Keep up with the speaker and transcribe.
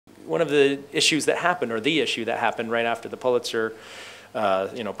the issues that happened, or the issue that happened right after the Pulitzer,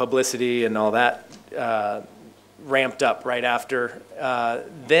 publicity and all that ramped up right after.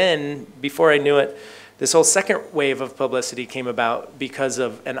 Then, before I knew it, this whole second wave of publicity came about because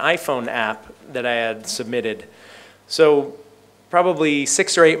of an iPhone app that I had submitted. So probably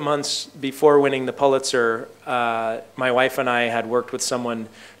 6 or 8 months before winning the Pulitzer, my wife and I had worked with someone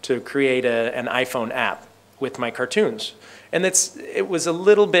to create an iPhone app with my cartoons. And it was a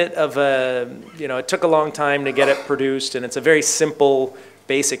little bit of a, it took a long time to get it produced, and it's a very simple,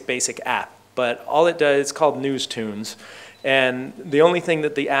 basic app. But all it does, it's called News Tunes. And the only thing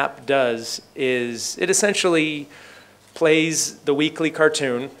that the app does is it essentially plays the weekly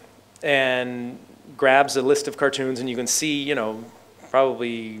cartoon and grabs a list of cartoons, and you can see,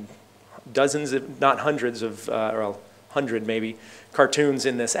 probably dozens, if not hundreds of, or 100 maybe, cartoons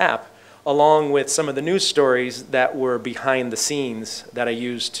in this app, along with some of the news stories that were behind the scenes that I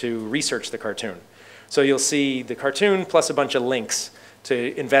used to research the cartoon. So you'll see the cartoon plus a bunch of links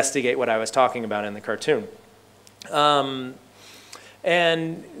to investigate what I was talking about in the cartoon.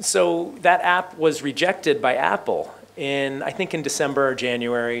 And so that app was rejected by Apple I think in December or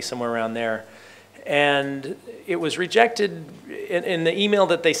January, somewhere around there. And it was rejected in the email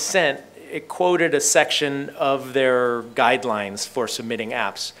that they sent. It quoted a section of their guidelines for submitting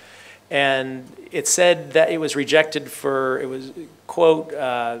apps. And it said that it was rejected for, it was, quote,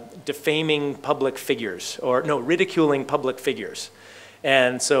 defaming public figures, or no, ridiculing public figures.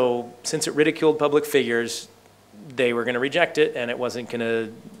 And so since it ridiculed public figures, they were going to reject it, and it wasn't going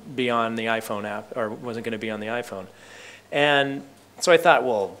to be on the iPhone app, or wasn't going to be on the iPhone. And so I thought,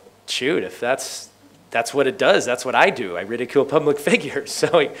 well, shoot, if that's what it does, that's what I do. I ridicule public figures.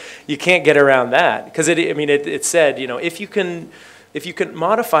 So you can't get around that. Because it said, if you can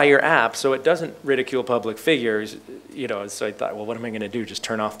modify your app so it doesn't ridicule public figures, so I thought, well, what am I going to do? Just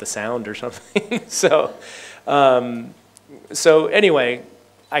turn off the sound or something? So anyway,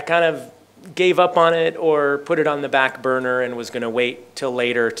 I kind of gave up on it or put it on the back burner and was going to wait till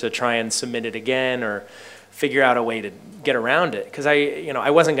later to try and submit it again or figure out a way to get around it. Because I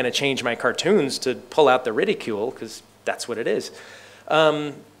wasn't going to change my cartoons to pull out the ridicule, because that's what it is.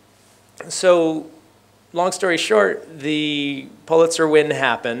 So long story short, the Pulitzer win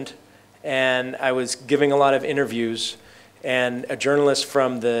happened, and I was giving a lot of interviews, and a journalist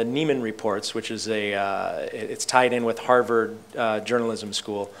from the Nieman Reports, which is it's tied in with Harvard Journalism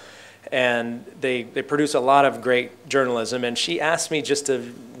School, and they produce a lot of great journalism, and she asked me just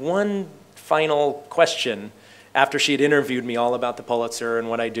one final question after she had interviewed me all about the Pulitzer and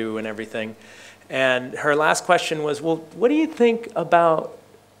what I do and everything. And her last question was, well, what do you think about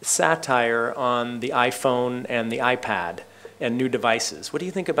satire on the iPhone and the iPad and new devices? What do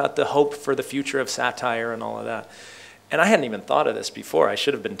you think about the hope for the future of satire and all of that? And I hadn't even thought of this before. I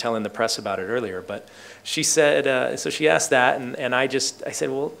should have been telling the press about it earlier. But she said, so she asked that, and I said,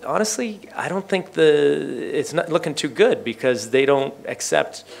 well, honestly, I don't think it's not looking too good, because they don't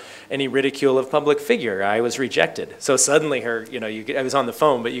accept any ridicule of public figure. I was rejected. So suddenly I was on the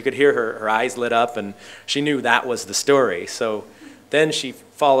phone, but you could hear her eyes lit up, and she knew that was the story. So then she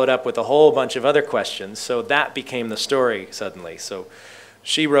followed up with a whole bunch of other questions. So that became the story suddenly. So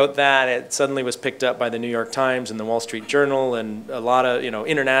she wrote that. It suddenly was picked up by the New York Times and the Wall Street Journal and a lot of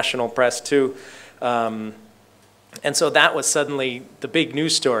international press too. And so that was suddenly the big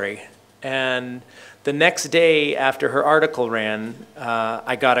news story. And the next day after her article ran,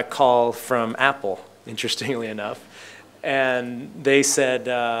 I got a call from Apple, interestingly enough. And they said,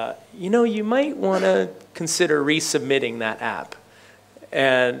 you might want to consider resubmitting that app.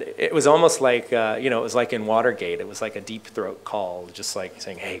 And it was almost like, it was like in Watergate. It was like a deep throat call, just like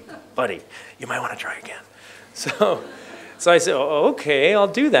saying, hey, buddy, you might want to try again. So I said, oh, okay, I'll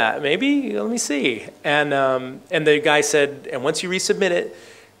do that. Maybe, let me see. And the guy said, and once you resubmit it,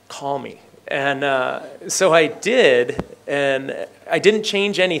 call me. And so I did, and I didn't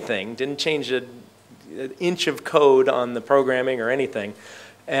change anything, didn't change an inch of code on the programming or anything.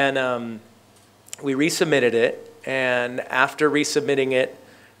 And we resubmitted it. And after resubmitting it,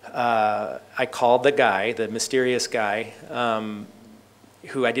 I called the guy, the mysterious guy,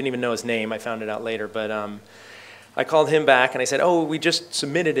 who I didn't even know his name. I found it out later. But I called him back, and I said, oh, we just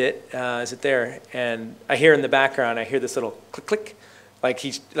submitted it. Is it there? And I hear in the background, I hear this little click, click, like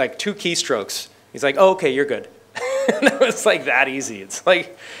 2 keystrokes. He's like, oh, okay, you're good. And it was like that easy. It's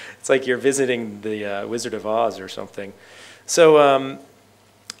like you're visiting the Wizard of Oz or something. So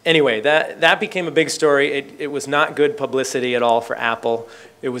anyway, that became a big story. It was not good publicity at all for Apple.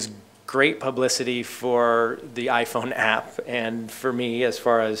 It was great publicity for the iPhone app and for me, as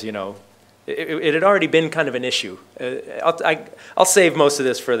far as, It had already been kind of an issue. I'll save most of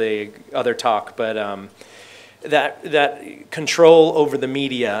this for the other talk, but that control over the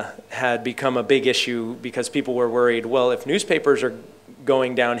media had become a big issue because people were worried, well, if newspapers are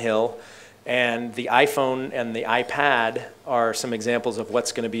going downhill and the iPhone and the iPad are some examples of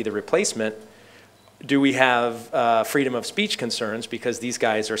what's going to be the replacement, do we have freedom of speech concerns because these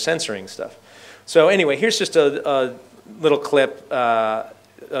guys are censoring stuff? So anyway, here's just a little clip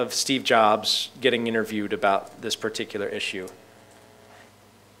of Steve Jobs getting interviewed about this particular issue.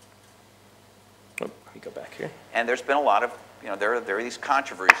 Oh, let me go back here. And there's been a lot of, there are these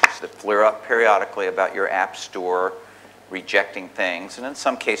controversies that flare up periodically about your app store rejecting things, and in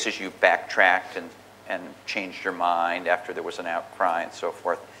some cases you've backtracked and changed your mind after there was an outcry and so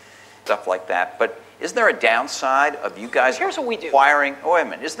forth, stuff like that. But is there a downside of you guys acquiring, oh wait a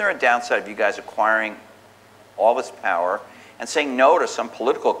minute, isn't there a downside of you guys acquiring all this power and saying no to some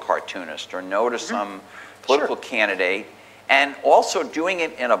political cartoonist or no to some political candidate, and also doing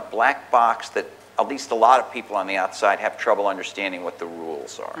it in a black box that at least a lot of people on the outside have trouble understanding what the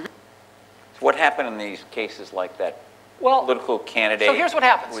rules are? So what happened in these cases like that? Well, political candidate. So here's what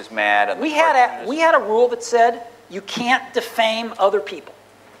happens. Who was mad. And we had a rule that said you can't defame other people.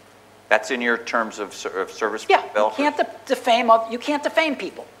 That's in your terms of service. Yeah, you can't defame. You can't defame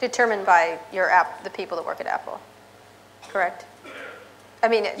people. Determined by the people that work at Apple, correct? I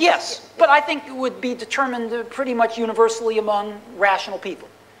mean, yes, but I think it would be determined pretty much universally among rational people.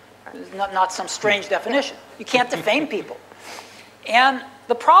 Not some strange definition. You can't defame people. And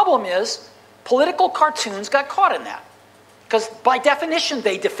the problem is political cartoons got caught in that because by definition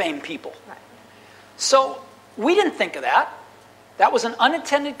they defame people. Right. So we didn't think of that. That was an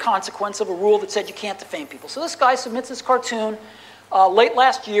unintended consequence of a rule that said you can't defame people. So this guy submits this cartoon late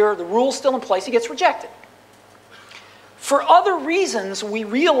last year. The rule's still in place. He gets rejected. For other reasons, we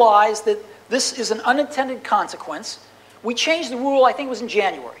realized that this is an unintended consequence. We changed the rule, I think it was in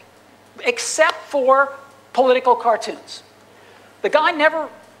January, except for political cartoons. The guy never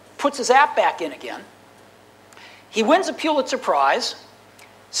puts his app back in again. He wins a Pulitzer Prize.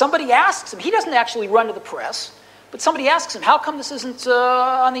 Somebody asks him, he doesn't actually run to the press, but somebody asks him, how come this isn't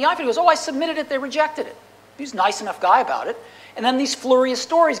on the iPhone? He goes, oh, I submitted it, they rejected it. He's a nice enough guy about it. And then these flurry of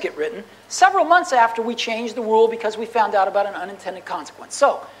stories get written several months after we changed the rule because we found out about an unintended consequence.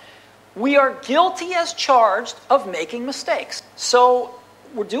 So we are guilty as charged of making mistakes. So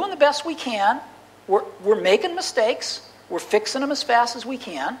we're doing the best we can. We're making mistakes. We're fixing them as fast as we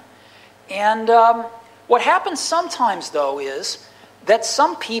can. And what happens sometimes, though, is that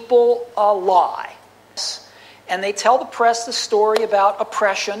some people lie. And they tell the press the story about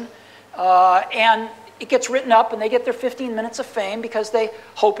oppression, and it gets written up, and they get their 15 minutes of fame because they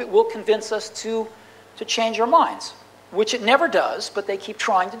hope it will convince us to change our minds, which it never does, but they keep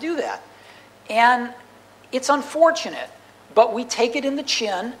trying to do that. And it's unfortunate, but we take it in the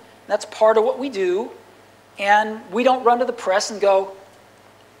chin. That's part of what we do, and we don't run to the press and go,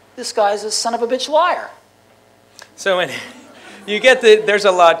 this guy's a son of a bitch liar. So when you get there's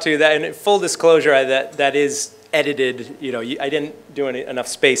a lot to that, and full disclosure, that is edited. I didn't do enough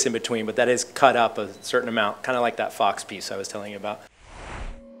space in between, but that is cut up a certain amount, kind of like that Fox piece I was telling you about.